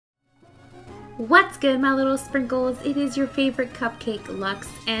What's good, my little sprinkles? It is your favorite cupcake, Lux,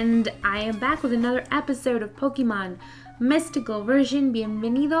 and I am back with another episode of Pokémon Mystical Version.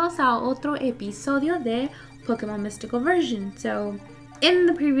 Bienvenidos a otro episodio de Pokémon Mystical Version. So, in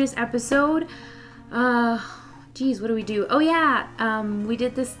the previous episode, geez, what do we do? Oh yeah, we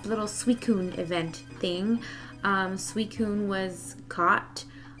did this little Suicune event thing. Suicune was caught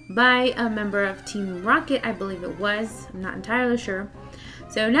by a member of Team Rocket, I believe it was. I'm not entirely sure.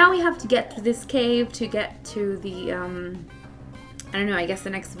 So now we have to get through this cave to get to the, I don't know, I guess the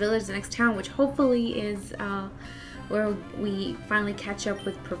next village, the next town, which hopefully is where we finally catch up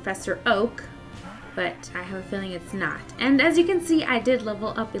with Professor Oak, but I have a feeling it's not. And as you can see, I did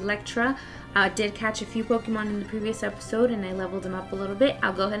level up Electra. I did catch a few Pokemon in the previous episode, and I leveled them up a little bit.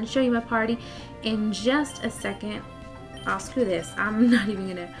 I'll go ahead and show you my party in just a second. Oh, screw this. I'm not even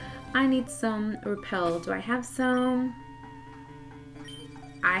gonna... I need some Repel. Do I have some?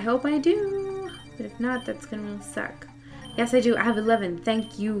 I hope I do, but if not, that's gonna really suck. Yes, I do. I have 11.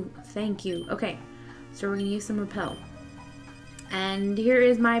 Thank you. Thank you. Okay, so we're gonna use some Repel. And here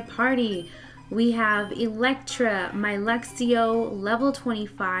is my party. We have Electra, my Luxio, level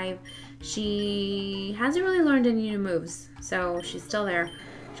 25. She hasn't really learned any new moves, so she's still there,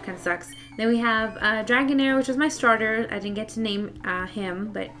 which kind of sucks. Then we have Dragonair, which was my starter. I didn't get to name him,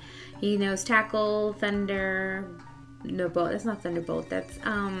 but he knows Tackle, Thunder... No, bolt. That's not Thunderbolt. That's,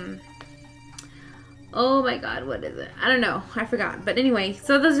 oh my god, what is it? I don't know. I forgot. But anyway,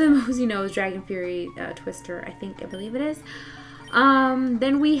 so those are the moves you know is Dragon Fury, Twister, I believe it is.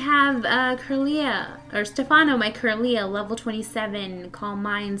 Then we have Kirlia, or Stefano, my Kirlia, level 27, Calm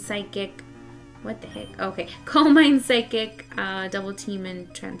Mind, Psychic. What the heck? Okay. Calm Mind, Psychic, Double Team,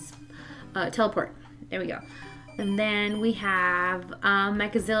 and Teleport. There we go. And then we have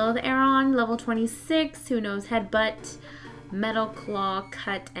Mechazilla the Aeron, level 26, who knows Headbutt, Metal Claw,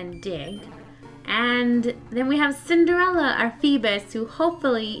 Cut, and Dig. And then we have Cinderella, our Phoebus, who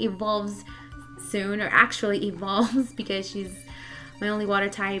hopefully evolves soon, or actually evolves, because she's my only water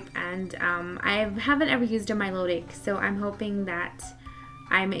type, and I haven't ever used her Milotic, so I'm hoping that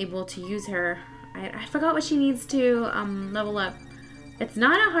I'm able to use her. I forgot what she needs to level up. It's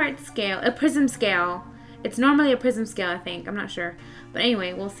not a heart scale, a prism scale. It's normally a prism scale, I think. I'm not sure. But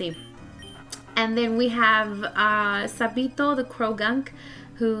anyway, we'll see. And then we have Sabito, the Krogunk,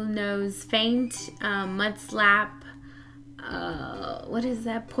 who knows Faint, Mud Slap, what is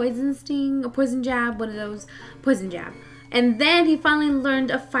that? Poison Sting? Or Poison Jab? One of those. Poison Jab. And then he finally learned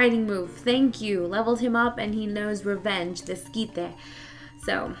a fighting move. Thank you. Leveled him up, and he knows Revenge, the Skite.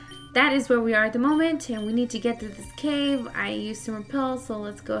 So... that is where we are at the moment, and we need to get through this cave. I used some Repel, so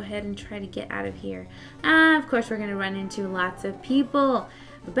let's go ahead and try to get out of here. Of course, we're going to run into lots of people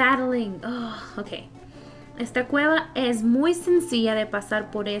battling. Oh, okay. Esta cueva es muy sencilla de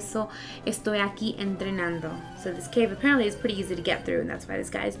pasar, por eso estoy aquí entrenando. So this cave apparently is pretty easy to get through, and that's why this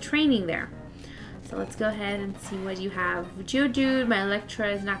guy is training there. So let's go ahead and see what you have. Geodude, my Electra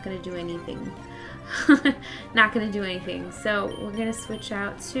is not going to do anything. Not gonna do anything. So we're gonna switch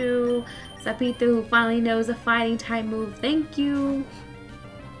out to Sapito, who finally knows a fighting type move. Thank you.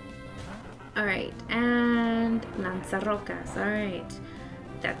 Alright, and Lanzarrocas. Alright.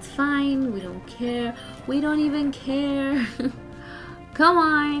 That's fine. We don't care. We don't even care. Come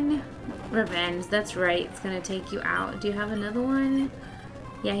on. Revenge. That's right. It's gonna take you out. Do you have another one?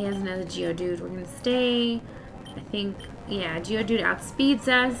 Yeah, he has another Geodude. We're gonna stay. I think, yeah, Geodude outspeeds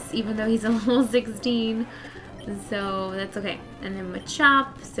us, even though he's a level 16. So that's okay. And then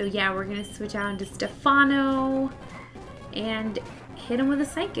Machop. So yeah, we're going to switch out into Stefano and hit him with a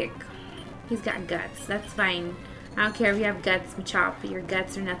Psychic. He's got guts. That's fine. I don't care if you have guts, Machop. Your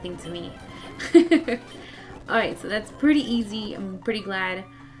guts are nothing to me. Alright, so that's pretty easy. I'm pretty glad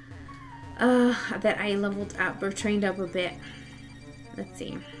that I leveled up or trained up a bit. Let's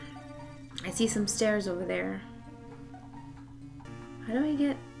see. I see some stairs over there. How do I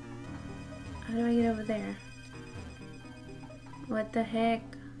get over there? What the heck?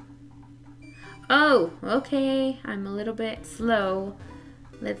 Oh, okay. I'm a little bit slow.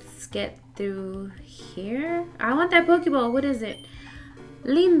 Let's get through here. I want that Pokeball. What is it?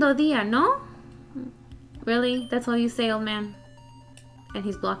 Lindo dia, no? Really? That's all you say, old man? And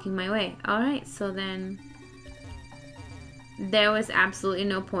he's blocking my way. Alright, so then... there was absolutely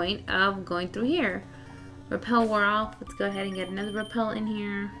no point of going through here. Repel wore off. Let's go ahead and get another Repel in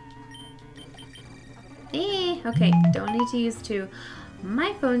here. Okay, don't need to use two.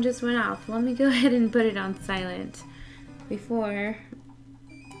 My phone just went off. Let me go ahead and put it on silent before...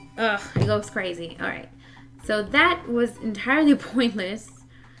 ugh, it goes crazy. Alright, so that was entirely pointless.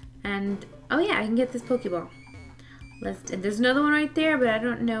 And, oh yeah, I can get this Pokeball. There's another one right there, but I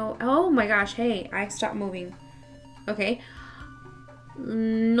don't know. Oh my gosh, hey, I stopped moving. Okay.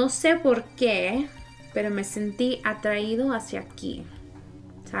 No sé por qué, pero me sentí atraído hacia aquí.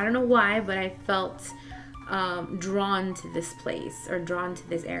 So I don't know why, but I felt drawn to this place, or drawn to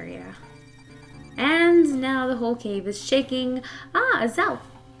this area. And now the whole cave is shaking. Ah, Azelf.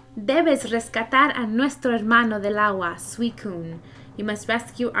 Debes rescatar a nuestro hermano del agua, Suicune. You must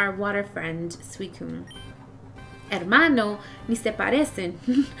rescue our water friend, Suicune. Hermano, ni se parecen.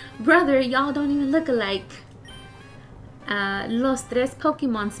 Brother, y'all don't even look alike. Los tres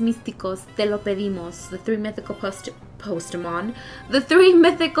Pokémon Místicos te lo pedimos. The three mythical Postamon. The three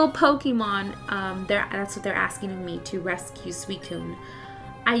mythical Pokemon. That's what they're asking of me, to rescue Suicune.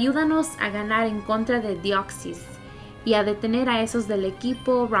 Ayúdanos a ganar en contra de Deoxys y a detener a esos del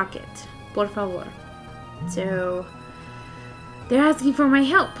equipo Rocket, por favor. So, they're asking for my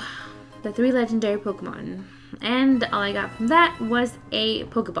help. The three legendary Pokemon. And all I got from that was a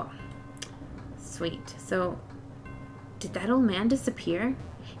Pokeball. Sweet. So, did that old man disappear?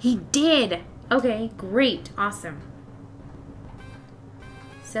 He did! Okay, great. Awesome.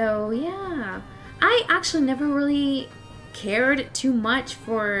 So, yeah. I actually never really cared too much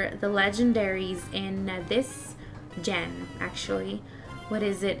for the legendaries in this gen, actually. What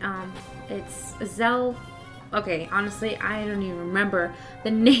is it? It's Azelf. Okay, honestly, I don't even remember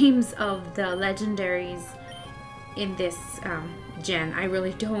the names of the legendaries in this gen. I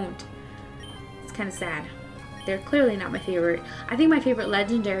really don't. It's kind of sad. They're clearly not my favorite. I think my favorite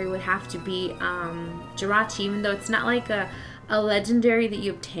legendary would have to be Jirachi, even though it's not like a legendary that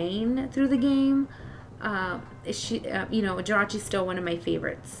you obtain through the game. Jirachi's still one of my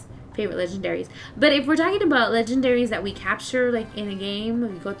favorite legendaries. But if we're talking about legendaries that we capture like in a game,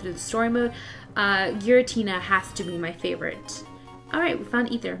 we go through the story mode, Giratina has to be my favorite. Alright, we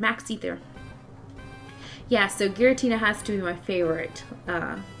found Ether, Max Ether. Yeah, so Giratina has to be my favorite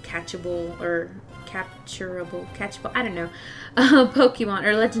catchable, I don't know, Pokemon,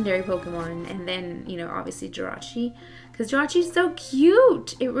 or legendary Pokemon. And then, obviously Jirachi, because Jirachi's so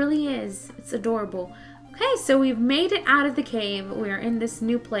cute. It really is. It's adorable. Okay, so we've made it out of the cave. We're in this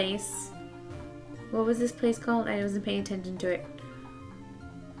new place. What was this place called? I wasn't paying attention to it.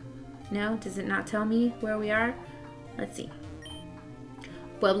 No? Does it not tell me where we are? Let's see.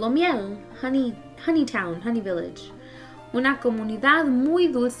 Pueblo Miel, Honey Town, Honey Village. Una comunidad muy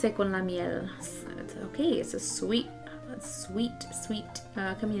dulce con la miel. Okay, it's a sweet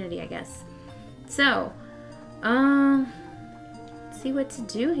community, I guess. So, let's see what to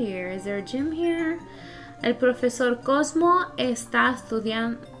do here. Is there a gym here? El profesor Cosmo está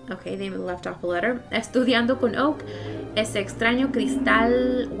estudiando. Okay, they left off a letter. Estudiando con Oak. Ese extraño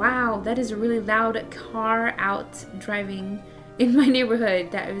cristal. Wow, that is a really loud car out driving in my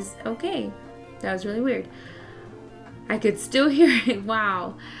neighborhood. That was okay. That was really weird. I could still hear it.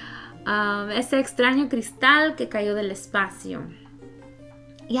 Wow. Ese extraño cristal que cayó del espacio.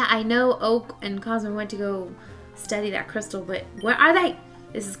 Yeah, I know Oak and Cosmo went to go study that crystal, but where are they?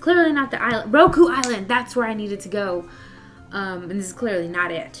 This is clearly not the island. Roku Island, that's where I needed to go. And this is clearly not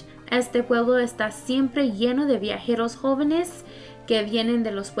it. Este pueblo está siempre lleno de viajeros jóvenes que vienen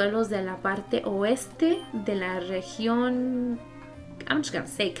de los pueblos de la parte oeste de la región. I'm just gonna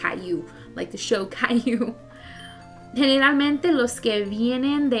say Caillou, like the show Caillou. Generalmente los que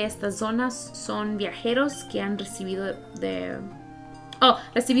vienen de estas zonas son viajeros que han recibido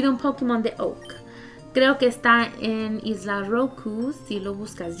un Pokémon de Oak. Creo que está en Isla Roku si lo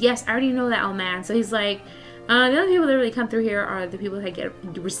buscas. Yes, I already know that old man. So he's like, the only people that really come through here are the people that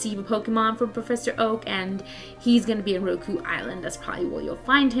receive a Pokemon from Professor Oak, and he's going to be in Roku Island. That's probably where you'll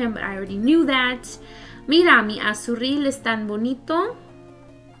find him, but I already knew that. Mira, mi Azuril es tan bonito.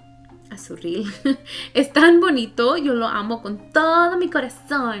 Azuril. Es tan bonito, yo lo amo con todo mi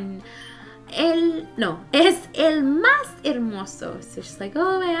corazón. Es el más hermoso. So she's like,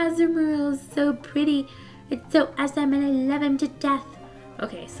 oh, my Azumarill is so pretty. It's so awesome and I love him to death.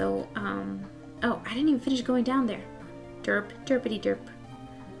 Okay, so, oh, I didn't even finish going down there. Derp, derpity derp.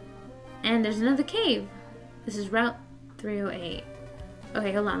 And there's another cave. This is Route 308.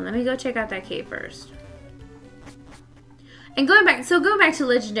 Okay, hold on. Let me go check out that cave first. And going back to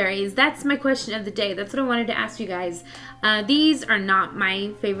legendaries, that's my question of the day. That's what I wanted to ask you guys. These are not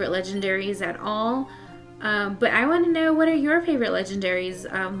my favorite legendaries at all. But I want to know, what are your favorite legendaries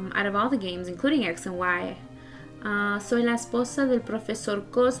out of all the games, including X and Y? Soy la esposa del profesor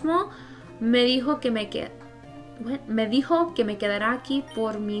Cosmo. Me dijo que me quedará aquí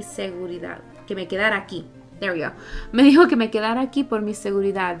por mi seguridad. Que me quedara aquí. There we go. Me dijo que me quedara aquí por mi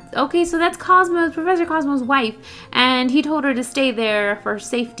seguridad. Okay, so that's Professor Cosmo's wife, and he told her to stay there for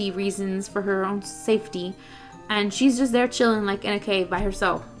safety reasons, for her own safety. And she's just there chilling like in a cave by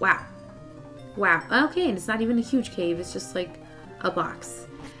herself. Wow. Wow. Okay, and it's not even a huge cave. It's just like a box.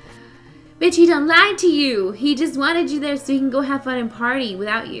 Bitch, he done lied to you. He just wanted you there so he can go have fun and party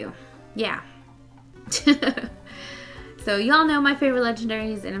without you. Yeah. So y'all know my favorite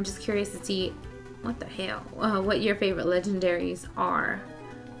legendaries, and I'm just curious to see what the hell, what your favorite legendaries are.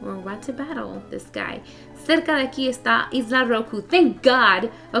 We're about to battle this guy. Cerca de aquí está Isla Roku. Thank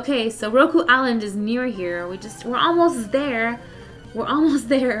God. Okay, so Roku Island is near here. We're almost there. We're almost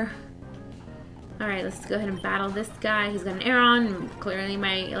there. Alright, let's go ahead and battle this guy. He's got an Aeron, and clearly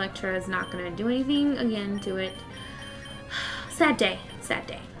my Electra is not going to do anything again to it. Sad day. Sad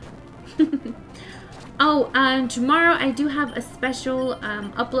day. Oh, tomorrow I do have a special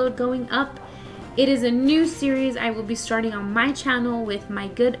upload going up. It is a new series I will be starting on my channel with my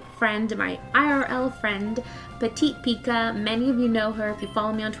good friend, my IRL friend, Petite Pika. Many of you know her. If you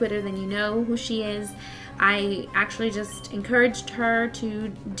follow me on Twitter, then you know who she is. I actually just encouraged her to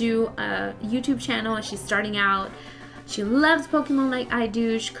do a YouTube channel as she's starting out. She loves Pokemon like I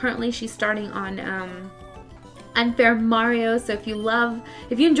do. Currently, she's starting on Unfair Mario. So if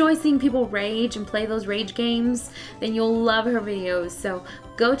you enjoy seeing people rage and play those rage games, then you'll love her videos. So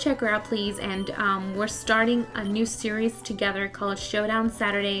go check her out, please. And we're starting a new series together called Showdown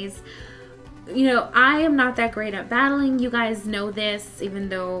Saturdays. You know, I am not that great at battling. You guys know this, even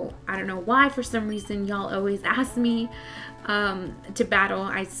though I don't know why, for some reason, y'all always ask me to battle.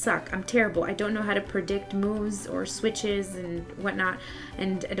 I suck. I'm terrible. I don't know how to predict moves or switches and whatnot.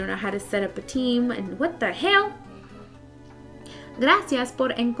 And I don't know how to set up a team. And what the hell? Gracias por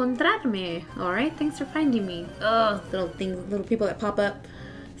encontrarme. Alright, thanks for finding me. Oh, little things, little people that pop up.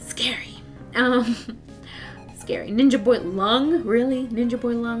 Scary. Scary. Ninja Boy Lung? Really? Ninja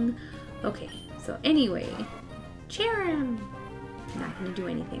Boy Lung? Okay, so anyway, Cherim. Not gonna do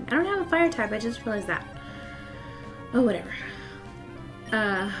anything. I don't have a fire type, I just realized that. Oh, whatever.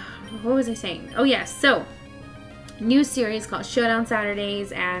 What was I saying? Oh, yes, so, new series called Showdown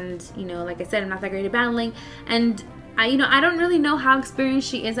Saturdays, and, you know, like I said, I'm not that great at battling, and, I don't really know how experienced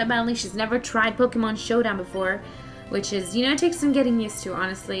she is at battling. She's never tried Pokemon Showdown before, which is, it takes some getting used to,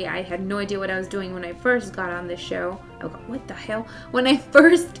 honestly. I had no idea what I was doing when I first got on this show. Oh, what the hell? When I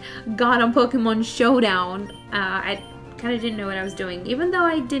first got on Pokemon Showdown, I kind of didn't know what I was doing, even though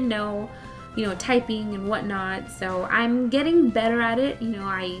I did know, typing and whatnot. So I'm getting better at it.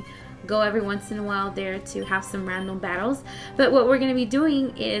 I go every once in a while there to have some random battles. But what we're going to be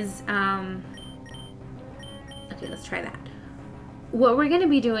doing is, okay, let's try that. What we're going to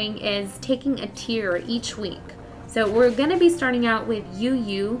be doing is taking a tier each week. So we're going to be starting out with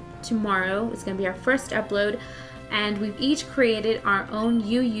UU tomorrow. It's going to be our first upload. And we've each created our own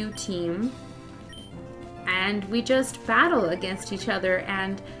UU team. And we just battle against each other.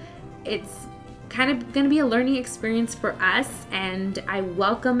 And it's kind of going to be a learning experience for us. And I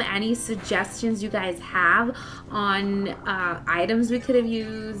welcome any suggestions you guys have on items we could have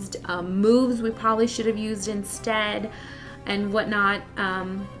used, moves we probably should have used instead, and whatnot.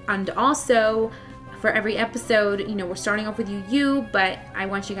 And also, for every episode, we're starting off with UU, but I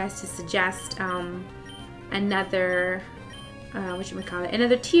want you guys to suggest another,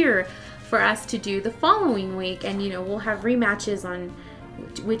 another tier for us to do the following week. And, we'll have rematches on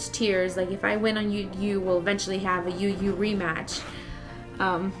which tiers. Like, if I win on UU, we'll eventually have a UU rematch.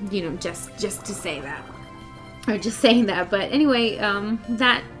 Just to say that. Or just saying that. But anyway,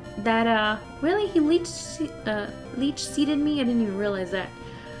 really, he leech seeded me? I didn't even realize that.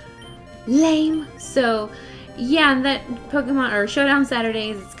 Lame. So yeah, that Pokemon or Showdown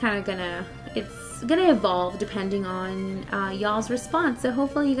Saturdays, it's gonna evolve depending on y'all's response. So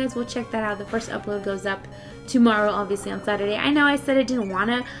hopefully you guys will check that out. The first upload goes up tomorrow, obviously on Saturday. I know I said I didn't want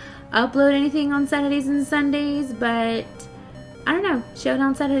to upload anything on Saturdays and Sundays, but I don't know,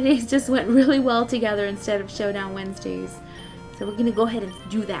 Showdown Saturdays just went really well together instead of Showdown Wednesdays. So we're gonna go ahead and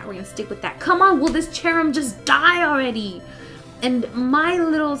do that. We're gonna stick with that. Come on, will this Cherim just die already? And my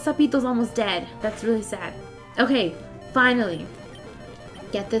little Sapito's almost dead. That's really sad. Okay, finally.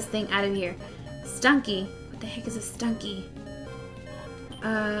 Get this thing out of here. Stunky. What the heck is a Stunky?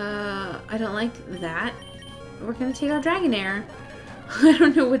 I don't like that. We're gonna take our Dragonair. I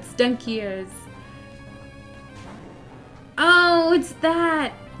don't know what Stunky is. Oh, it's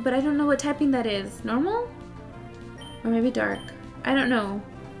that! But I don't know what typing that is. Normal? Or maybe dark. I don't know.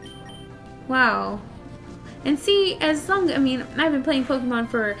 Wow. And see, I've been playing Pokemon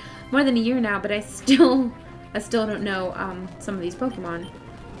for more than a year now, but I still don't know some of these Pokemon.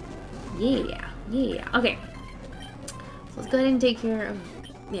 Yeah. Okay. So let's go ahead and take care of,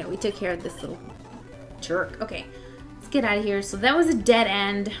 yeah, we took care of this little jerk. Okay, let's get out of here. So that was a dead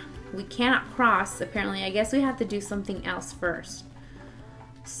end. we cannot cross, apparently. I guess we have to do something else first.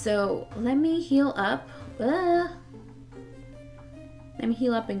 So let me heal up. Let me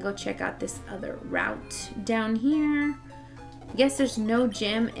heal up and go check out this other route down here. I guess there's no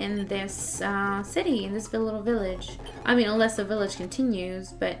gym in this city, in this little village. I mean, unless the village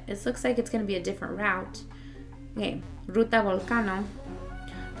continues, but it looks like it's going to be a different route. Okay, Ruta Volcano.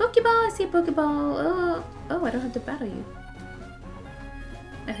 Pokeball, I see a Pokeball. Oh, I don't have to battle you.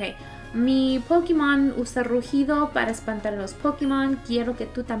 Okay. Mi Pokémon usa rugido para espantar a los Pokémon. Quiero que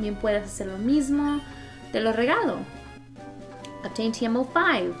tú también puedas hacer lo mismo. Te lo regalo. Obtain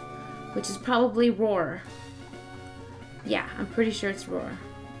TMO5, which is probably Roar. Yeah, I'm pretty sure it's Roar.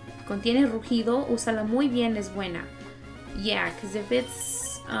 Contiene rugido, úsala muy bien, es buena. Yeah, because if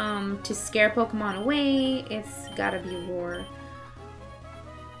it's to scare Pokemon away, it's gotta be Roar.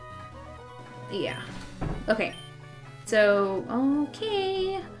 Yeah. Okay. So,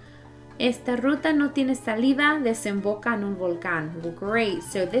 okay. Esta ruta no tiene salida, desemboca en un volcán. Well, great.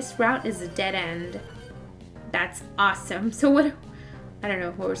 So this route is a dead end. That's awesome. So what... I don't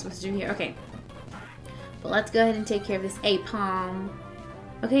know what we're supposed to do here. Okay. But let's go ahead and take care of this Apom.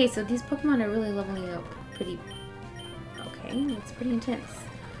 Okay, so these Pokemon are really leveling up pretty... Okay, that's pretty intense.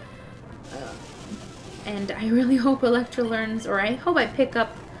 And I really hope Electra learns, or I hope I pick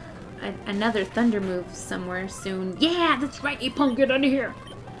up another Thunder move somewhere soon. Yeah, that's right, Apom, get out of here.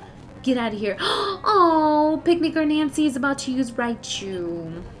 Get out of here. Oh, Picnic or Nancy is about to use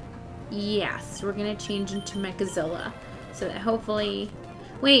Raichu. Yes, we're going to change into Mechazilla. So that hopefully...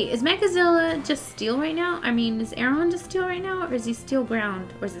 Wait, is Mechazilla just steel right now? I mean, is Aron just steel right now? Or is he steel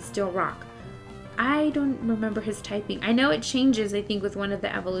ground? Or is it steel rock? I don't remember his typing. I know it changes, I think, with one of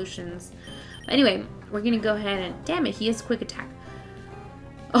the evolutions. But anyway, we're going to go ahead and... Damn it, he has quick attack.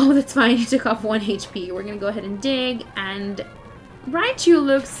 Oh, that's fine. He took off 1 HP. We're going to go ahead and dig. And Raichu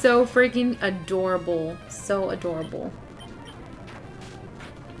looks so freaking adorable. So adorable.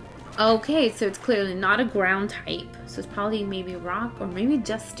 Okay, so it's clearly not a ground type. So it's probably maybe rock or maybe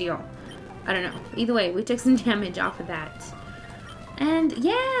just steel. I don't know. Either way, we took some damage off of that. And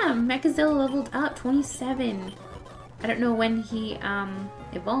yeah, Mechazilla leveled up 27. I don't know when he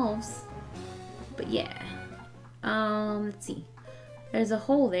evolves. But yeah. Let's see. There's a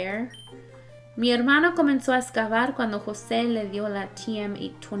hole there. Mi hermano comenzó a excavar cuando José le dio la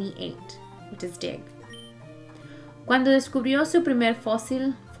TM-828, which is dig. Cuando descubrió su primer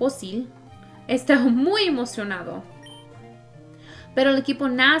fósil, estaba muy emocionado. Pero el equipo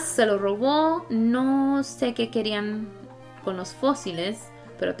Nask se lo robó. No sé qué querían con los fósiles,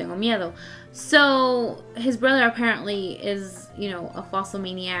 pero tengo miedo. So, his brother apparently is, you know, a fossil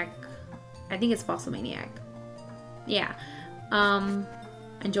maniac. I think it's fossil maniac. Yeah.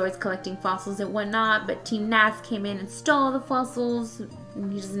 Enjoys collecting fossils and whatnot, but Team Nask came in and stole the fossils.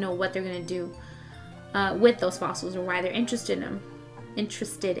 And he doesn't know what they're gonna do with those fossils or why they're interested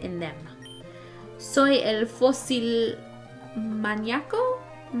in them. Soy el fósil maniaco.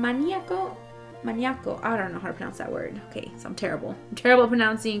 I don't know how to pronounce that word. Okay, so I'm terrible. I'm terrible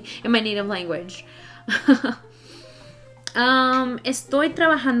pronouncing in my native language. Estoy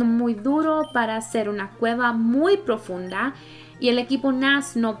trabajando muy duro para hacer una cueva muy profunda y el equipo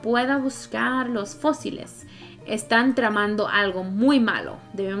Nask no pueda buscar los fósiles. Están tramando algo muy malo.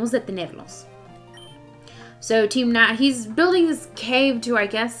 Debemos detenerlos. So Team Nask, he's building this cave to, I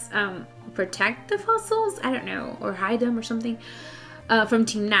guess, protect the fossils? I don't know. Or hide them or something. From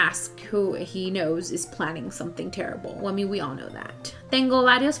Team Nask, who he knows is planning something terrible. Well, I mean, we all know that. Tengo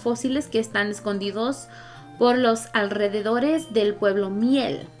varios fósiles que están escondidos por los alrededores del pueblo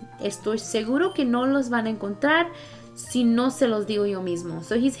Miel. Estoy seguro que no los van a encontrar si no se los digo yo mismo.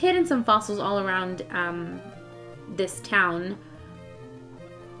 So he's hidden some fossils all around this town.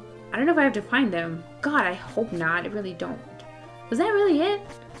 I don't know if I have to find them. God, I hope not. I really don't. Was that really it?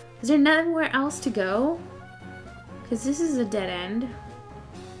 Is there nowhere else to go? Because this is a dead end.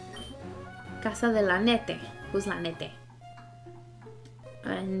 Casa de la Nete. Who's la Nete?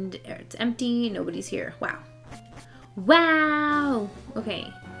 And it's empty. Nobody's here. Wow. Wow! Okay,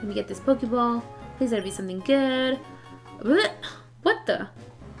 let me get this Pokeball. Please let it be something good. What the?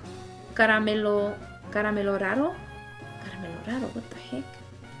 Caramelo raro? Caramelo raro, what the heck?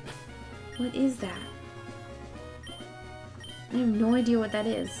 What is that? I have no idea what that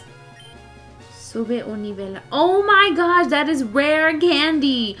is. Sube un nivel. Oh my gosh, that is rare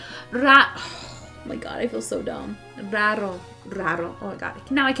candy. Oh my god, I feel so dumb. Raro. Oh my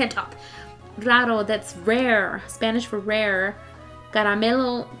god, now I can't talk. Raro, that's rare. Spanish for rare.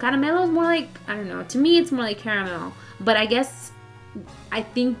 Caramelo. Caramelo is more like, I don't know. To me, it's more like caramel. But I guess, I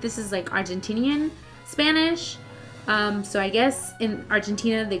think this is like Argentinian Spanish. So I guess in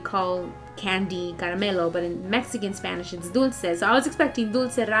Argentina they call candy caramelo, but in Mexican Spanish it's dulce. So I was expecting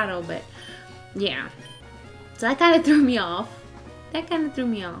dulce raro, but yeah. So that kind of threw me off.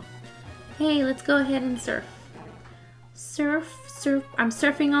 Hey, let's go ahead and surf. Surf. I'm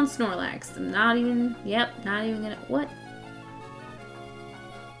surfing on Snorlax. I'm not even gonna, what?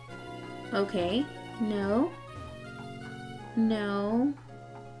 Okay, no. I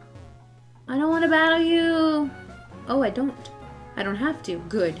don't want to battle you. Oh, I don't have to.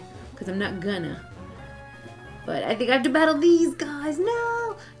 Good, because I'm not gonna. But I think I have to battle these guys.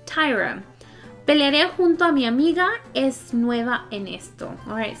 No! Tyra. Pelearé junto a mi amiga, es nueva en esto.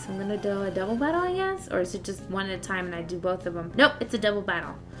 Alright, so I'm gonna do a double battle, I guess? Or is it just one at a time and I do both of them? Nope, it's a double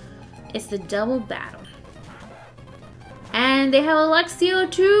battle. It's the double battle. And they have Alexio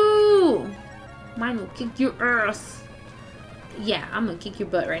too! Mine will kick your ass. Yeah, I'm gonna kick your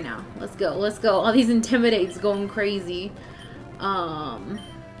butt right now. Let's go. All these intimidates going crazy.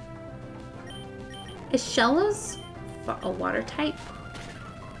 Is Shellos a water type?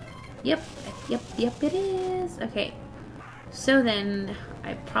 Yep, it is. Okay, so then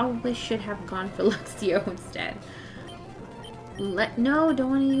I probably should have gone for Luxio instead. No, don't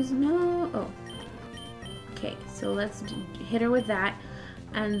want to use, no. Oh. Okay, so let's hit her with that.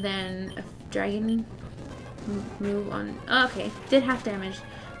 And then a dragon move on. Oh, okay, did half damage.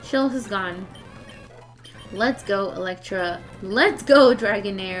 Shellos is gone. Let's go, Electra. Let's go,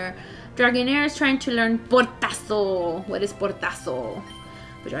 Dragonair. Dragonair is trying to learn Portazo. What is Portazo?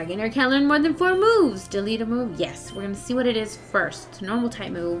 But Dragonair can't learn more than 4 moves. Delete a move? Yes. We're going to see what it is first. Normal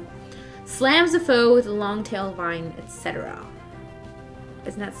type move. Slams a foe with a long tail vine, etc.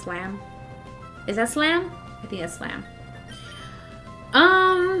 Isn't that slam? Is that slam? I think that's slam.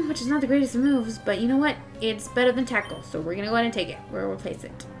 Which is not the greatest of moves, but you know what? It's better than tackle, so we're going to go ahead and take it. We'll replace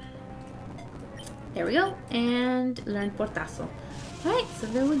it. There we go. And learn Portazo. Alright, so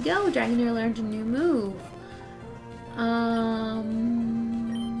there we go. Dragonair learned a new move.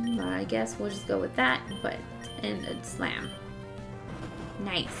 I guess we'll just go with that, but and a slam.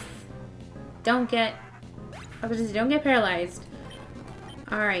 Nice. Don't get paralyzed.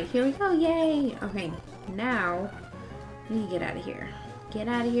 Alright, here we go. Yay! Okay, now we need to get out of here. Get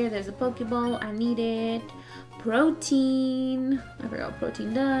out of here. There's a Pokeball. I need it. Protein. I forgot what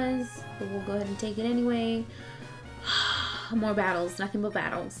protein does, but we'll go ahead and take it anyway. More battles. Nothing but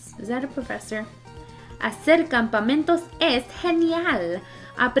battles. Is that a professor? Hacer campamentos es genial.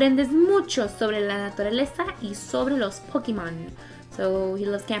 Aprendes mucho sobre la naturaleza y sobre los Pokémon. So he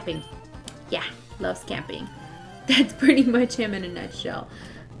loves camping. Yeah, loves camping. That's pretty much him in a nutshell.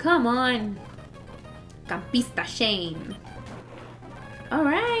 Come on. Campista Shane.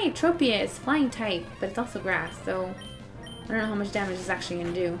 Alright, Tropius, flying type, but it's also grass, so I don't know how much damage it's actually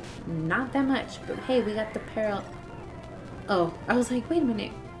going to do. Not that much, but hey, we got the peril. Oh, I was like, wait a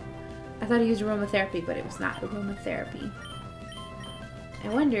minute. I thought he used aromatherapy, but it was not aromatherapy. I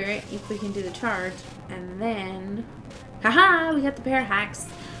wonder if we can do the charge, and then... Haha! We got the pair of hacks.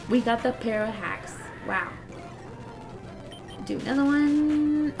 Wow. Do another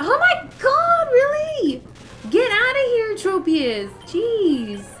one. Oh my god, really? Get out of here, Tropius.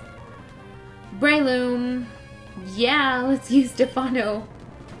 Jeez. Breloom. Yeah, let's use Stefano.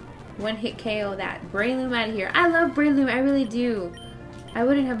 One hit KO that. Breloom out of here. I love Breloom, I really do. I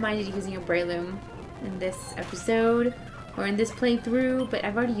wouldn't have minded using a Breloom in this episode or in this playthrough, but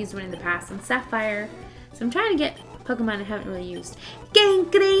I've already used one in the past on Sapphire. So I'm trying to get Pokemon I haven't really used. ¡Qué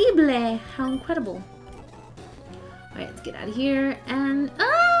increíble! How incredible. Alright, let's get out of here and...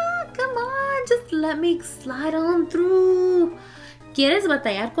 come on! Just let me slide on through! ¿Quieres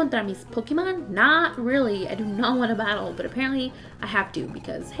batallar contra mis Pokemon? Not really. I do not want to battle, but apparently I have to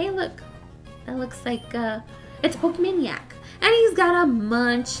because, hey, look. That looks like, it's a Pokemaniac. And he's got a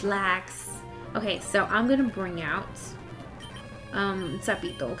Munchlax. Okay, so I'm going to bring out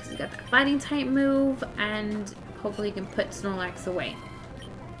Sapito because he's got that fighting type move and hopefully he can put Snorlax away.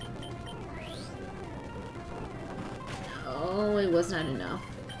 Oh, it was not enough.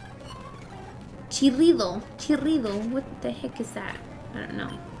 Chirrido. What the heck is that?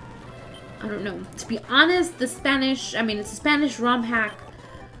 I don't know. To be honest, the Spanish, I mean, it's a Spanish ROM hack,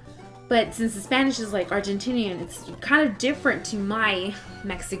 but since the Spanish is like Argentinian, it's kind of different to my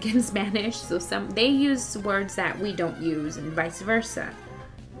Mexican Spanish, so they use words that we don't use and vice versa.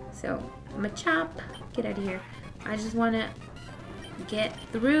 So, Machop, get out of here. I just want to get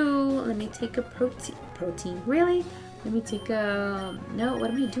through. Let me take a protein. Really? Let me take a... No,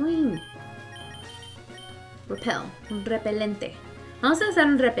 what am I doing? Repel. Un repelente. Vamos a usar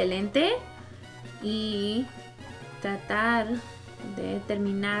un repelente y tratar de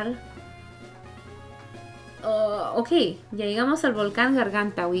terminar Okay, ya llegamos al volcán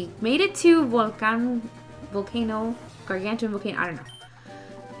Garganta. We made it to volcano, gargantuan volcano, I don't know.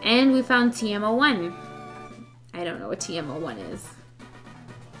 And we found TM01. I don't know what TM01 is.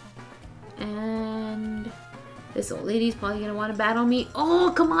 And this old lady's probably gonna want to battle me.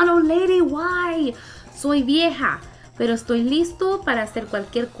 Oh, come on, old lady, why? Soy vieja, pero estoy listo para hacer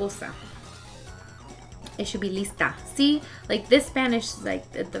cualquier cosa. It should be lista. See, like this Spanish, like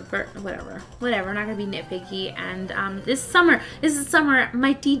whatever. I'm not gonna be nitpicky. And this is summer.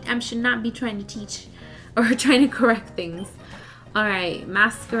 My should not be trying to teach or trying to correct things. All right,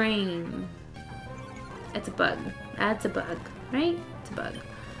 masquerade. It's a bug. That's a bug, right? It's a bug.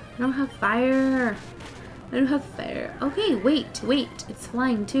 I don't have fire. Okay, wait. It's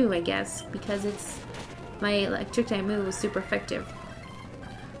flying too, I guess, because it's my electric type move was super effective.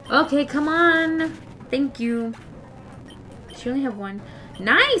 Okay, come on. Thank you. She only have one.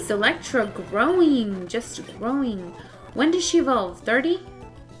 Nice! Electra growing. Just growing. When does she evolve? 30?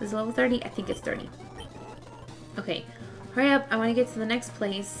 Is it level 30? I think it's 30. Okay. Hurry up. I want to get to the next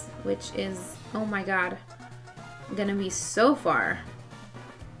place, which is... Oh my god. Gonna be so far.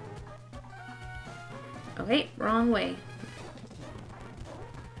 Okay, wrong way.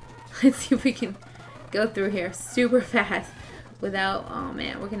 Let's see if we can go through here super fast without... Oh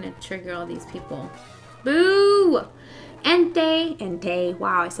man, we're gonna trigger all these people. Boo! Ente,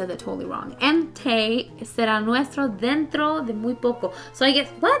 wow, I said that totally wrong. Ente será nuestro dentro de muy poco. So I guess,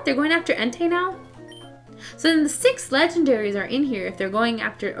 what? They're going after Entei now? So then the 6 legendaries are in here if they're going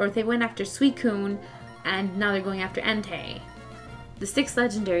after, or if they went after Suicune, and now they're going after Entei. The 6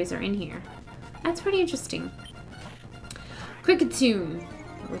 legendaries are in here. That's pretty interesting. Kricketune,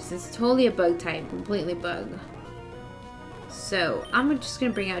 which is totally a bug type, completely bug. So I'm just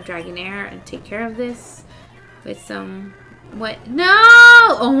gonna bring out Dragonair and take care of this with some what? No!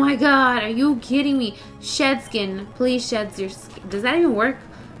 Oh my god, are you kidding me? Shed skin, please shed your skin. Does that even work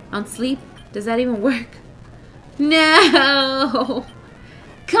on sleep? Does that even work? No!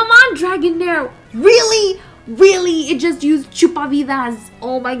 Come on, Dragonair! Really? Really? It just used Chupavidas.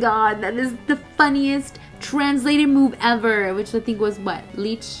 Oh my god, that is the funniest translated move ever. Which I think was what?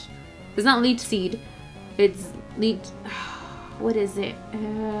 Leech? It's not Leech Seed. It's Leech... What is it?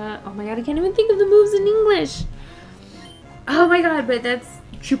 Oh my god, I can't even think of the moves in English. Oh my god, but that's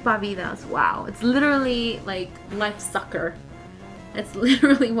Chupavidas. Wow. It's literally like Life Sucker. That's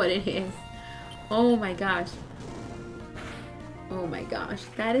literally what it is. Oh my gosh. Oh my gosh.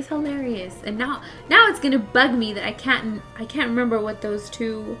 That is hilarious. And now it's gonna bug me that I can't remember what those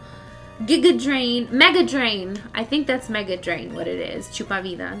two Giga Drain, Mega Drain. I think that's Mega Drain what it is.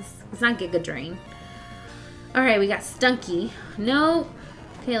 Chupavidas. It's not Giga Drain. Alright, we got Stunky. No.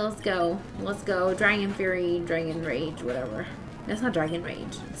 Okay, let's go. Let's go. Dragon Fury, Dragon Rage, whatever. That's not Dragon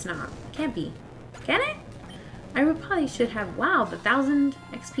Rage. It's not. Can't be. Can it? I probably should have. Wow, the 1000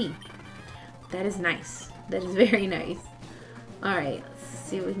 XP. That is nice. That is very nice. Alright, let's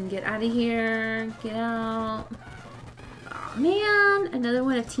see what we can get out of here. Get out. Oh man, another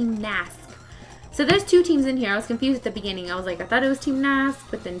one of Team Nask. So there's 2 teams in here. I was confused at the beginning. I was like, I thought it was Team Nask,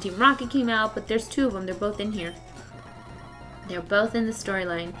 but then Team Rocket came out, but there's 2 of them. They're both in here. They're both in the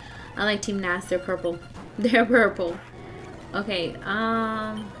storyline. I like Team Nask. They're purple. They're purple. Okay,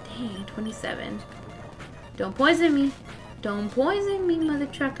 dang, 27. Don't poison me. Don't poison me, mother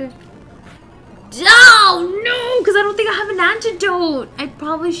trucker. Oh, no, because I don't think I have an antidote. I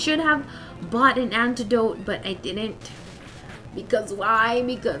probably should have bought an antidote, but I didn't. Because why?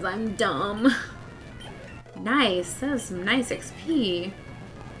 Because I'm dumb. Nice. That was some nice XP.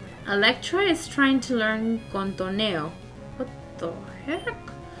 Electra is trying to learn Contoneo. What the heck?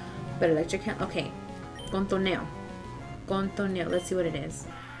 But Electra can't. Okay. Contoneo. Contoneo. Let's see what it is.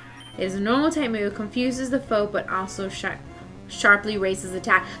 It is a normal type move. Confuses the foe, but also sharply raises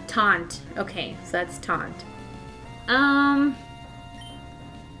attack. Taunt. Okay, so that's taunt. I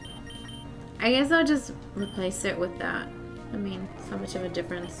guess I'll just replace it with that. I mean, it's not much of a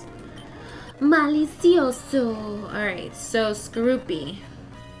difference. Malicioso. Alright, so Skorupi.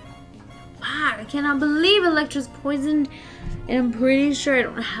 Fuck, I cannot believe Electra's poisoned. And I'm pretty sure I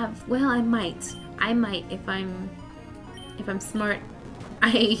don't have... Well, I might. I might if I'm smart.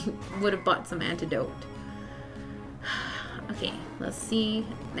 I would have bought some antidote. Okay, let's see.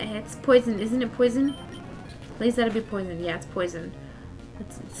 It's poison. Isn't it poison? Please let it be poison. Yeah, it's poison.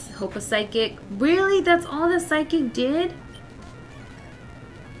 Let's hope a psychic. Really? That's all the psychic did?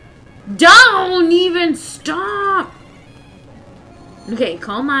 Don't even stop! Okay,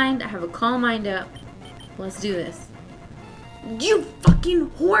 calm mind. I have a calm mind up. Let's do this. You fucking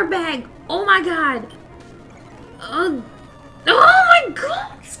whore bag! Oh my god! Oh my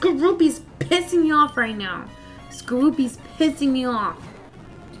god! Skorupi's pissing me off right now. Skorupi's pissing me off.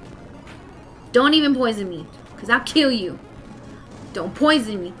 Don't even poison me, because I'll kill you. Don't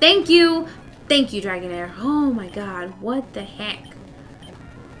poison me. Thank you. Thank you, Dragonair. Oh my god. What the heck?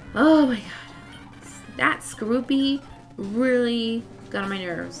 Oh my god. That Skorupi really got on my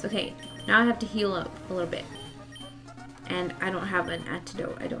nerves. Okay, now I have to heal up a little bit. And I don't have an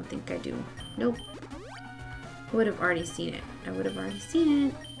antidote. I don't think I do. Nope. I would have already seen it. I would have already seen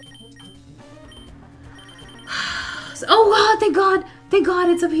it. So, oh wow, thank god. Thank god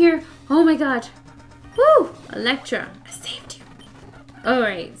it's up here. Oh my god. Woo! Electra, I saved you.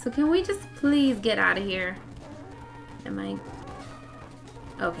 Alright, so can we just please get out of here? Am I...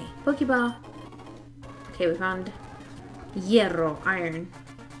 Okay, Pokeball. Okay, we found Hierro, iron.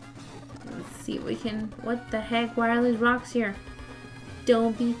 Let's see if we can... What the heck? Why are these rocks here?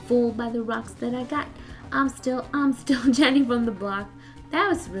 Don't be fooled by the rocks that I got. I'm still Jenny from the block. That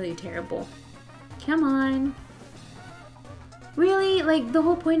was really terrible. Come on. Really? Like, the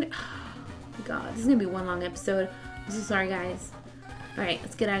whole point... Oh my god, this is gonna be one long episode. I'm so sorry, guys. Alright,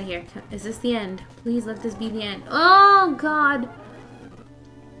 let's get out of here. Is this the end? Please let this be the end. Oh, god.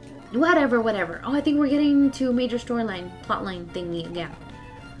 Whatever, whatever. Oh, I think we're getting to a major storyline, plotline thingy again.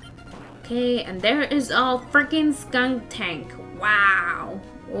 Okay, and there is a freaking skunk tank. Wow.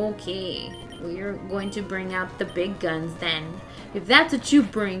 Okay. We're going to bring out the big guns then. If that's what you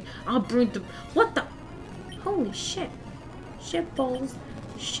bring, I'll bring the... What the... Holy shit. Shit balls.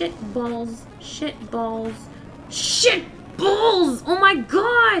 Shit balls. Shit balls. Shit balls! Oh my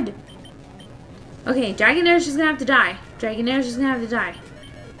god! Okay, Dragonair's just gonna have to die. Dragonair's just gonna have to die.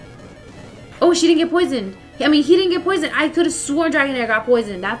 Oh, she didn't get poisoned. I mean, he didn't get poisoned. I could have sworn Dragonair got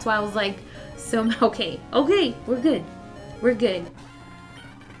poisoned. That's why I was like, so... Okay. Okay, we're good. We're good.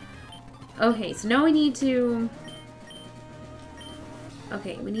 Okay, so now we need to...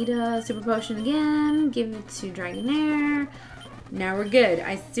 Okay, we need a super potion again. Give it to Dragonair. Now we're good.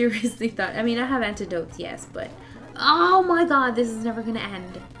 I seriously thought... I mean, I have antidotes, yes, but... Oh my god, this is never gonna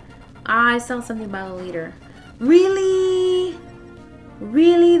end. I saw something about a leader. Really?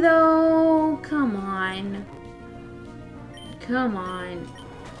 Really, though? Come on. Come on.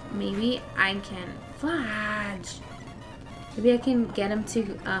 Maybe I can... Fudge. Maybe I can get him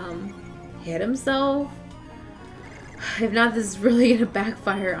to, hit himself? If not, this is really gonna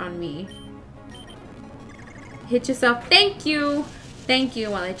backfire on me. Hit yourself. Thank you! Thank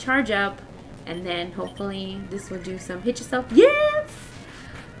you while I charge up. And then hopefully this will do some hit yourself. Yes!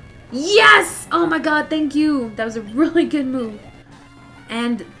 Yes! Oh my god, thank you! That was a really good move.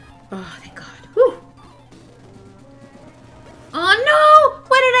 And, oh, thank god. Whew. Oh no!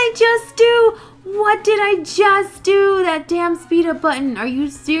 What did I just do? What did I just do? That damn speed up button. Are you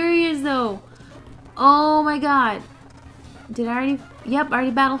serious though? Oh my god. Did I already? Yep, I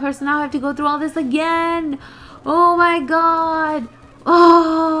already battled her, so now I have to go through all this again. Oh my god.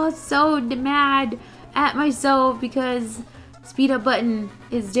 Oh, so mad at myself because speed up button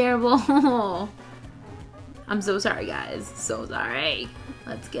is terrible. I'm so sorry, guys. So sorry.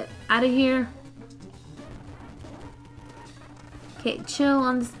 Let's get out of here. Okay, chill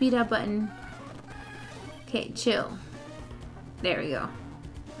on the speed up button. Okay, chill. There we go.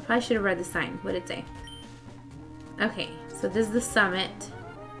 I should have read the sign. What did it say? Okay, so this is the summit.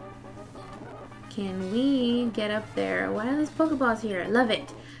 Can we get up there? Why are these Pokeballs here? I love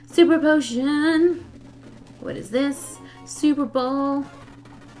it. Super Potion. What is this? Super Ball.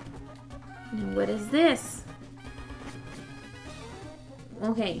 And what is this?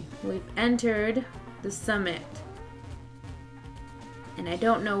 Okay, we've entered the summit. And I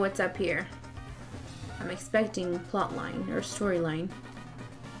don't know what's up here. I'm expecting plotline or storyline.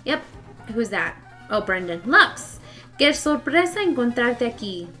 Yep, who's that? Oh, Brendan. Lux! Qué sorpresa encontrarte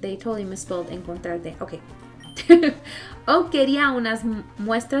aquí. They totally misspelled encontrarte. Okay. Oh, quería unas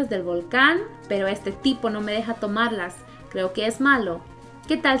muestras del volcán, pero este tipo no me deja tomarlas. Creo que es malo.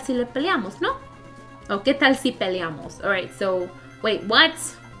 ¿Qué tal si le peleamos, no? Oh, ¿qué tal si peleamos? Alright, so... Wait, what?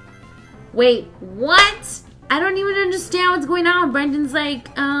 Wait, what? I don't even understand what's going on. Brendan's like,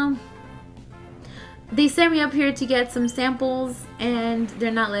 they sent me up here to get some samples, and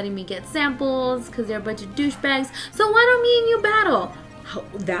they're not letting me get samples because they're a bunch of douchebags. So why don't me and you battle? Oh,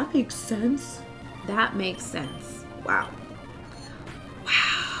 that makes sense. That makes sense. Wow.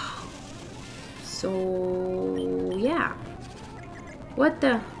 Wow. So, yeah. What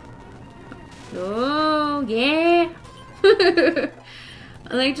the? Oh, yeah.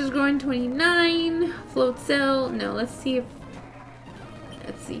 Electra's growing 29. Float cell. No, let's see if...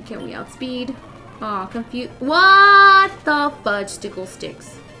 Let's see, can we outspeed? Oh, confused. What the fudge stickle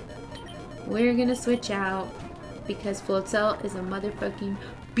sticks? We're gonna switch out because Float Cell is a motherfucking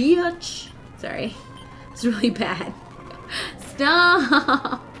bitch. Sorry. It's really bad.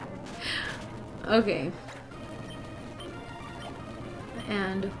 Stop. Okay.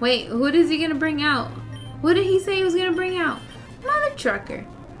 And wait, what is he gonna bring out? What did he say he was gonna bring out? Mother trucker.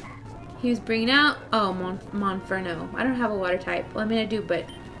 He was bringing out, oh, Monferno. I don't have a water type. Well, I mean I do, but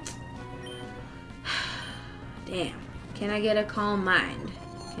damn. Can I get a calm mind?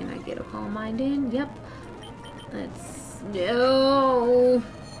 Can I get a calm mind in? Yep. Let's no.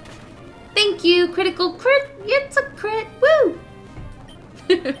 Thank you, critical crit. It's a crit. Woo.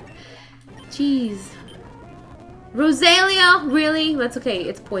 Jeez. Rosalia, really? That's okay.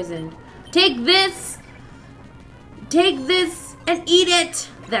 It's poisoned. Take this. Take this and eat it.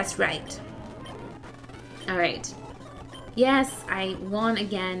 That's right. All right. Yes, I won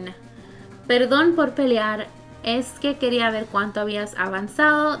again. Perdón por pelear. Es que quería ver cuánto habías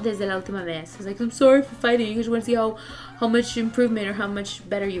avanzado desde la última vez. I was like, I'm sorry for fighting. I just want to see how much improvement or how much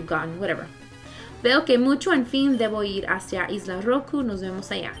better you've gotten. Whatever. Veo que mucho, en fin, debo ir hacia Isla Roku. Nos vemos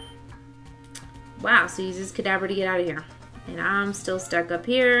allá. Wow, so he uses Cadaver to get out of here. And I'm still stuck up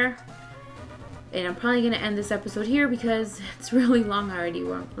here. And I'm probably going to end this episode here because it's really long already.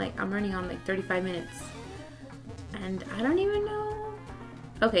 I'm running on like 35 minutes. And I don't even know.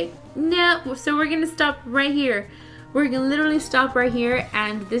 Okay, no, so we're going to stop right here. We're going to literally stop right here.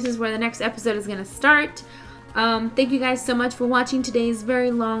 And this is where the next episode is going to start. Thank you guys so much for watching today's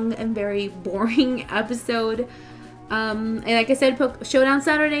very long and very boring episode. And like I said, Showdown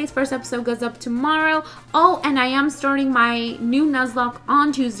Saturdays, first episode goes up tomorrow. Oh, and I am starting my new Nuzlocke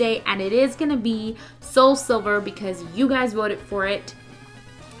on Tuesday, and it is going to be Soul Silver because you guys voted for it.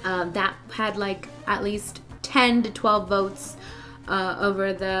 That had like at least 10 to 12 votes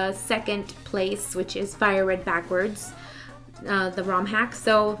over the second place, which is Fire Red Backwards, the ROM hack.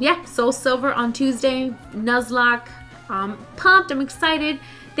 So yeah, Soul Silver on Tuesday, Nuzlocke. Pumped, I'm excited.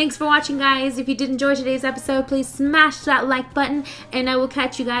 Thanks for watching, guys. If you did enjoy today's episode, please smash that like button, and I will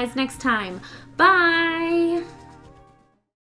catch you guys next time. Bye!